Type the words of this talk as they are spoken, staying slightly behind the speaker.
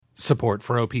Support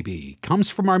for OPB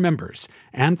comes from our members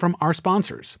and from our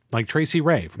sponsors, like Tracy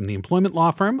Ray from the employment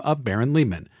law firm of Barron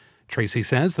Liebman. Tracy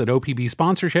says that OPB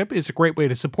sponsorship is a great way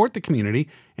to support the community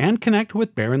and connect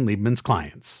with Barron Liebman's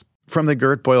clients. From the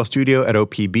Gert Boyle studio at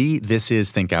OPB, this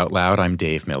is Think Out Loud. I'm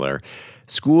Dave Miller.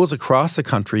 Schools across the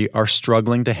country are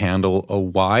struggling to handle a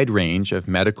wide range of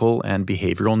medical and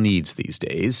behavioral needs these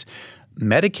days.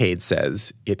 Medicaid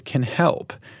says it can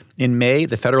help. In May,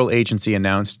 the federal agency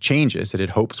announced changes that it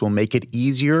hopes will make it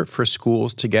easier for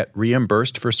schools to get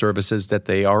reimbursed for services that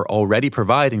they are already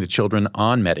providing to children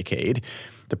on Medicaid.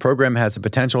 The program has the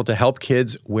potential to help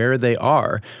kids where they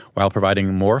are while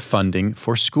providing more funding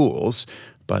for schools.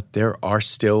 But there are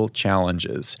still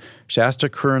challenges. Shasta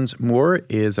Kearns Moore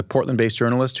is a Portland-based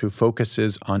journalist who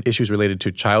focuses on issues related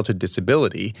to childhood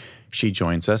disability. She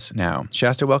joins us now.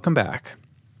 Shasta, welcome back.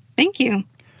 Thank you.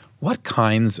 What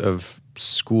kinds of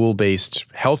school-based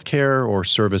healthcare or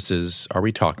services are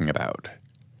we talking about?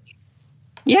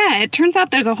 Yeah, it turns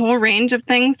out there's a whole range of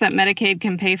things that Medicaid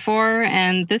can pay for,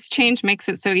 and this change makes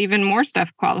it so even more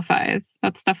stuff qualifies.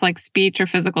 That's stuff like speech or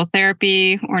physical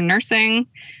therapy or nursing,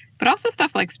 but also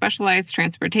stuff like specialized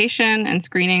transportation and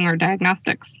screening or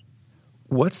diagnostics.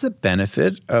 What's the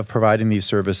benefit of providing these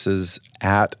services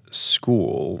at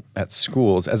schools,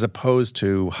 as opposed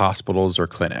to hospitals or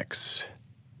clinics?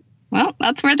 Well,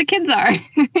 that's where the kids are.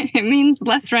 It means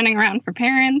less running around for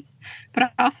parents,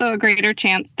 but also a greater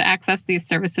chance to access these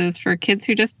services for kids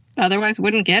who just otherwise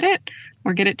wouldn't get it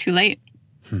or get it too late.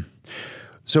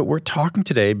 So we're talking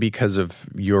today because of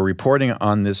your reporting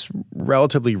on this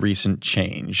relatively recent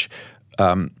change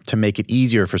to make it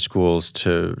easier for schools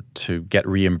to get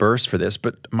reimbursed for this.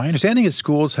 But my understanding is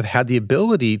schools have had the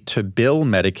ability to bill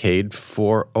Medicaid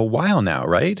for a while now,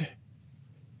 right?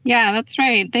 Yeah, that's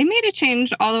right. They made a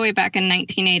change all the way back in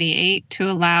 1988 to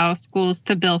allow schools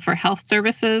to bill for health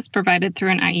services provided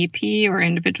through an IEP or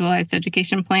individualized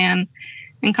education plan.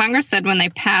 And Congress said when they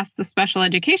passed the special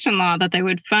education law that they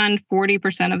would fund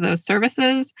 40% of those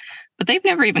services, but they've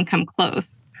never even come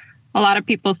close. A lot of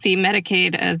people see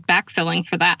Medicaid as backfilling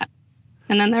for that.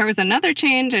 And then there was another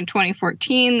change in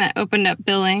 2014 that opened up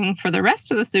billing for the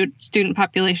rest of the student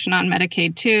population on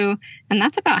Medicaid too, and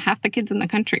that's about half the kids in the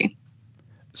country.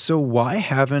 So why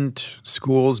haven't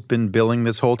schools been billing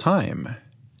this whole time?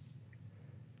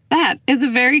 That is a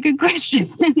very good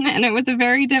question, and it was a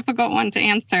very difficult one to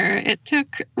answer. It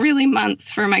took really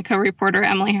months for my co-reporter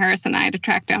Emily Harris and I to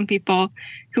track down people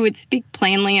who would speak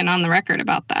plainly and on the record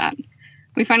about that.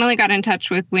 We finally got in touch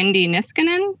with Wendy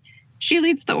Niskanen. She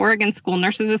leads the Oregon School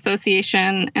Nurses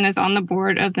Association and is on the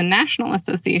board of the National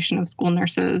Association of School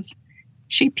Nurses.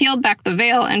 She peeled back the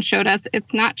veil and showed us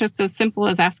it's not just as simple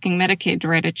as asking Medicaid to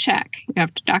write a check. You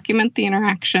have to document the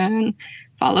interaction,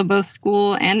 follow both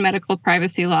school and medical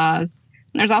privacy laws.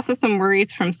 And there's also some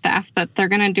worries from staff that they're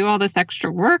going to do all this extra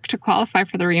work to qualify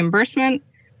for the reimbursement,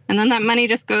 and then that money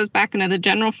just goes back into the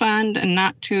general fund and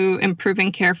not to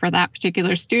improving care for that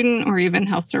particular student or even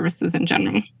health services in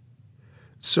general.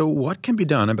 So what can be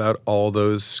done about all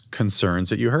those concerns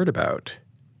that you heard about?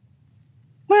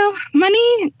 Well,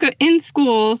 money in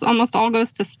schools almost all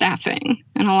goes to staffing,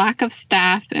 and a lack of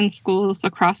staff in schools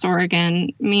across Oregon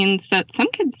means that some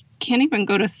kids can't even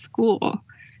go to school.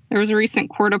 There was a recent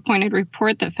court-appointed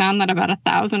report that found that about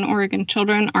 1,000 Oregon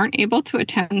children aren't able to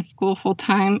attend school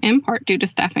full-time, in part due to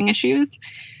staffing issues.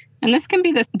 And this can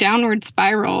be this downward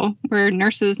spiral where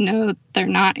nurses know they're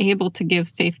not able to give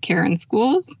safe care in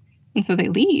schools, and so they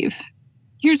leave.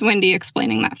 Here's Wendy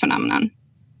explaining that phenomenon.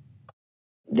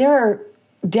 There are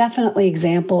definitely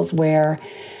examples where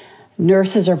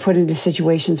nurses are put into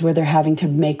situations where they're having to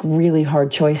make really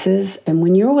hard choices. And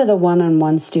when you're with a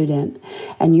one-on-one student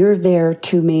and you're there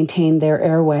to maintain their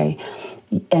airway,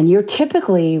 and you're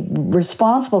typically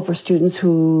responsible for students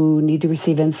who need to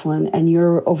receive insulin, and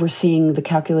you're overseeing the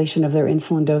calculation of their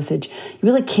insulin dosage, you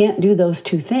really can't do those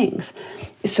two things.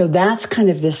 So that's kind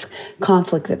of this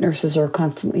conflict that nurses are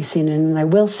constantly seeing. And I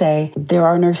will say there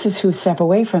are nurses who step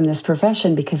away from this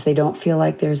profession because they don't feel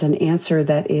like there's an answer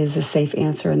that is a safe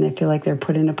answer, and they feel like they're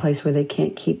put in a place where they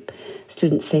can't keep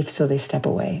students safe, so they step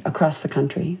away. Across the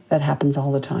country, that happens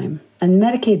all the time. And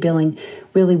Medicaid billing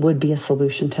really would be a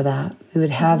solution to that. We would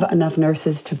have enough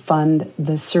nurses to fund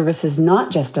the services, not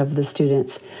just of the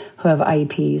students who have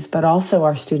IEPs, but also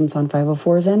our students on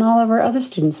 504s and all of our other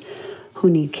students who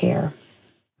need care.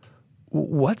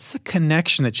 What's the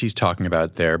connection that she's talking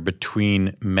about there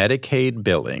between Medicaid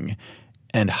billing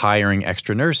and hiring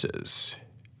extra nurses?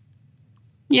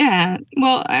 Yeah.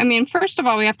 Well, I mean, first of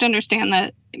all, we have to understand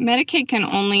that you can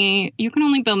only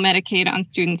bill Medicaid on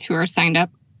students who are signed up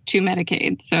to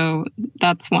Medicaid. So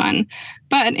that's one.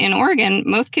 But in Oregon,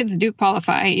 most kids do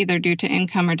qualify either due to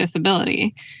income or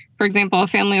disability. For example, a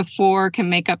family of 4 can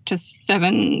make up to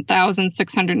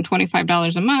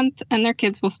 $7,625 a month, and their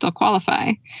kids will still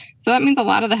qualify. So that means a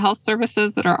lot of the health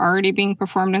services that are already being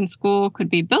performed in school could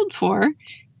be billed for,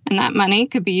 and that money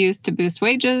could be used to boost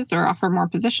wages or offer more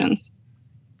positions.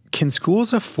 Can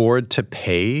schools afford to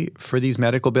pay for these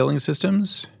medical billing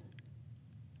systems?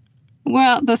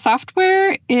 Well, the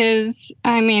software is,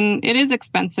 it is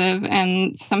expensive,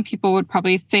 and some people would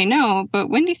probably say no, but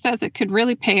Wendy says it could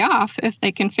really pay off if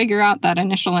they can figure out that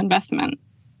initial investment.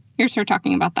 Here's her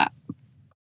talking about that.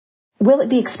 Will it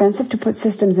be expensive to put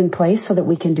systems in place so that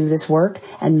we can do this work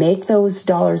and make those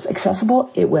dollars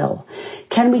accessible? It will.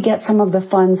 Can we get some of the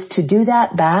funds to do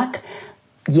that back?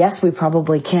 Yes, we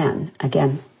probably can.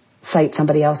 Again, cite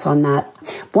somebody else on that.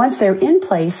 Once they're in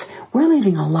place, we're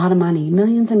leaving a lot of money,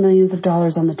 millions and millions of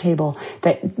dollars on the table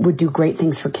that would do great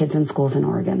things for kids in schools in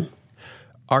Oregon.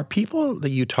 Are people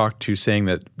that you talk to saying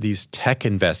that these tech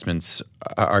investments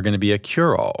are going to be a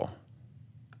cure-all?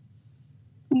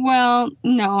 Well,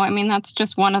 no. That's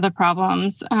just one of the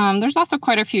problems. There's also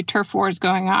quite a few turf wars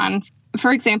going on.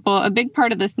 For example, a big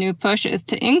part of this new push is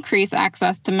to increase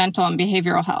access to mental and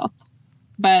behavioral health.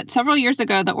 But several years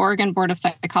ago, the Oregon Board of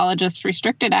Psychologists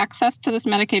restricted access to this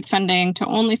Medicaid funding to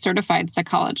only certified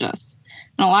psychologists.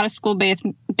 And a lot of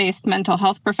school-based mental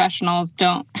health professionals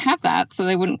don't have that, so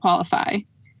they wouldn't qualify.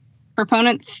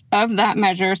 Proponents of that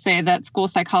measure say that school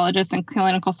psychologists and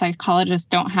clinical psychologists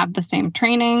don't have the same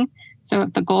training. So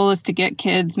if the goal is to get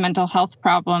kids' mental health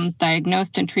problems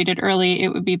diagnosed and treated early, it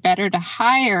would be better to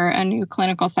hire a new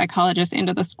clinical psychologist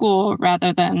into the school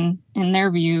rather than, in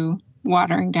their view,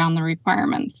 watering down the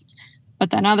requirements.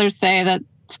 But then others say that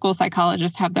school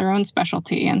psychologists have their own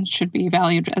specialty and should be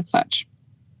valued as such.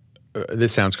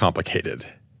 This sounds complicated.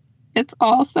 It's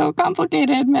all so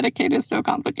complicated. Medicaid is so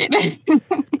complicated.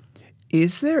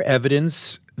 Is there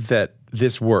evidence that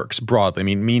this works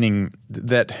broadly? Meaning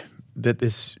that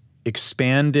this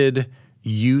expanded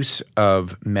use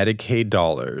of Medicaid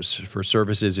dollars for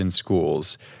services in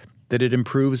schools, that it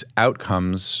improves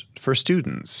outcomes for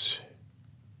students?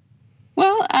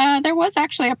 Well, there was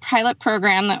actually a pilot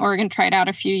program that Oregon tried out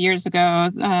a few years ago.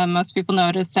 Most people know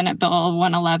it as Senate Bill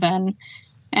 111.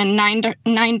 And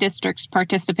nine districts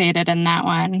participated in that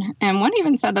one. And one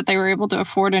even said that they were able to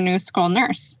afford a new school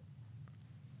nurse.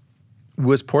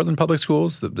 Was Portland Public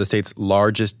Schools, the state's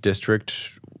largest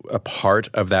district, a part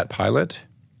of that pilot?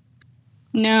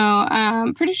 No,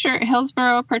 I'm pretty sure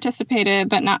Hillsborough participated,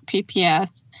 but not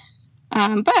PPS.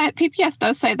 But PPS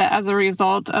does say that as a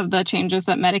result of the changes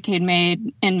that Medicaid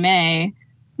made in May,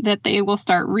 that they will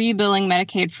start rebilling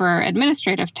Medicaid for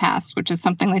administrative tasks, which is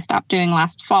something they stopped doing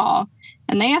last fall.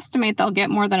 And they estimate they'll get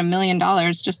more than $1 million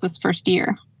just this first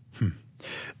year.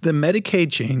 The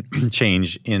Medicaid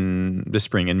change in the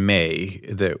spring, in May,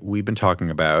 that we've been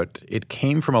talking about, it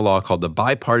came from a law called the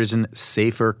Bipartisan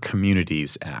Safer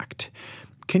Communities Act.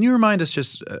 Can you remind us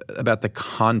just about the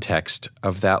context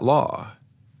of that law?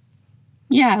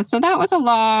 Yeah, so that was a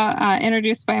law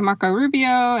introduced by Marco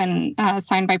Rubio and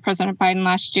signed by President Biden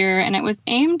last year, and it was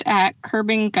aimed at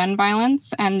curbing gun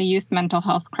violence and the youth mental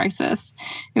health crisis.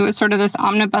 It was sort of this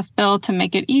omnibus bill to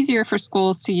make it easier for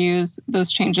schools to use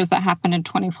those changes that happened in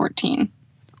 2014.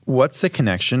 What's the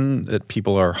connection that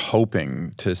people are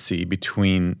hoping to see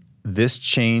between this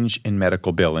change in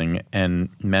medical billing and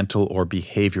mental or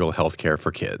behavioral health care for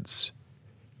kids?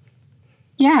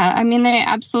 Yeah, they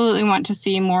absolutely want to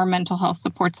see more mental health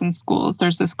supports in schools.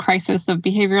 There's this crisis of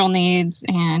behavioral needs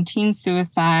and teen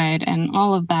suicide and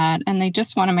all of that, and they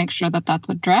just want to make sure that that's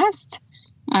addressed.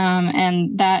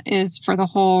 And that is for the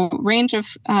whole range of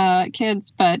kids,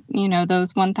 but,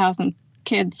 those 1,000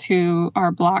 kids who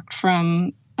are blocked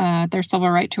from their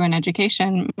civil right to an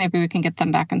education, maybe we can get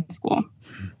them back in school.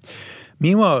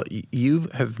 Meanwhile, you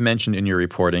have mentioned in your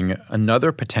reporting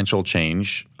another potential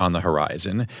change on the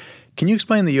horizon. Can you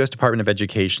explain the U.S. Department of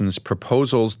Education's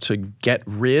proposals to get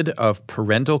rid of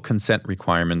parental consent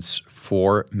requirements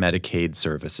for Medicaid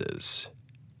services?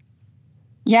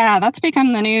 Yeah, that's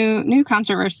become the new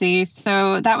controversy.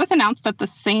 So that was announced at the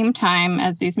same time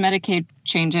as these Medicaid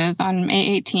changes on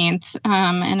May 18th,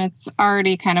 and it's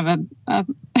already kind of a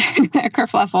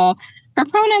kerfluffle.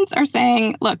 Proponents are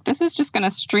saying, look, this is just going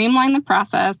to streamline the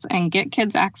process and get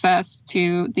kids access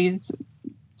to these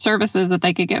services that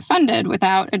they could get funded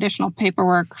without additional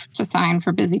paperwork to sign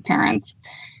for busy parents.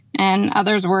 And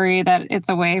others worry that it's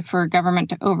a way for government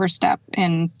to overstep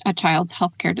in a child's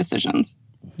healthcare decisions.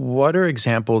 What are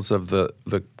examples of the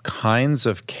kinds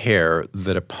of care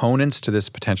that opponents to this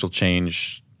potential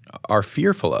change are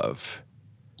fearful of?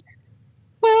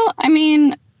 Well, I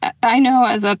mean, I know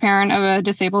as a parent of a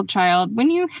disabled child,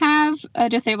 when you have a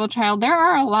disabled child, there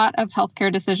are a lot of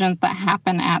healthcare decisions that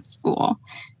happen at school.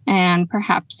 And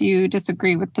perhaps you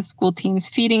disagree with the school team's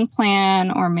feeding plan,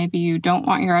 or maybe you don't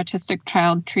want your autistic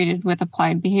child treated with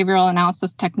applied behavioral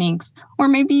analysis techniques, or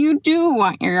maybe you do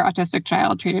want your autistic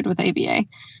child treated with ABA.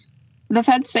 The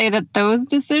feds say that those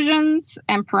decisions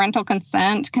and parental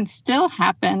consent can still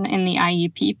happen in the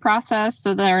IEP process,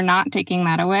 so they're not taking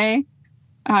that away.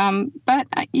 But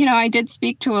I did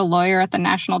speak to a lawyer at the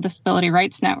National Disability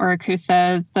Rights Network who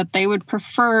says that they would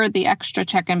prefer the extra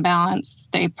check and balance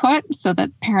stay put so that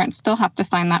parents still have to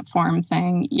sign that form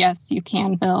saying, yes, you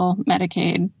can bill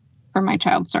Medicaid for my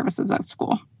child's services at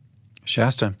school.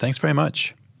 Shasta, thanks very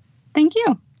much. Thank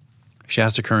you.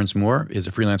 Shasta Kearns Moore is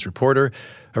a freelance reporter,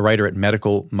 a writer at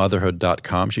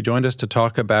medicalmotherhood.com. She joined us to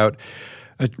talk about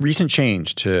a recent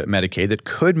change to Medicaid that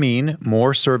could mean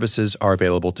more services are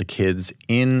available to kids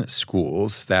in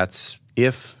schools. That's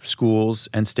if schools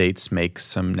and states make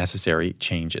some necessary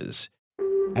changes.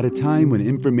 At a time when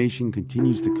information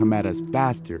continues to come at us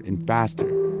faster and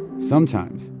faster,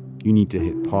 sometimes you need to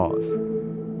hit pause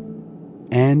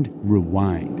and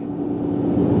rewind.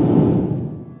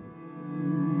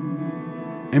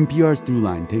 NPR's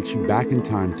Throughline takes you back in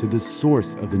time to the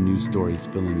source of the news stories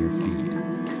filling your feed.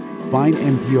 Find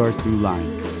NPR's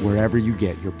Throughline wherever you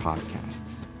get your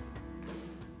podcasts.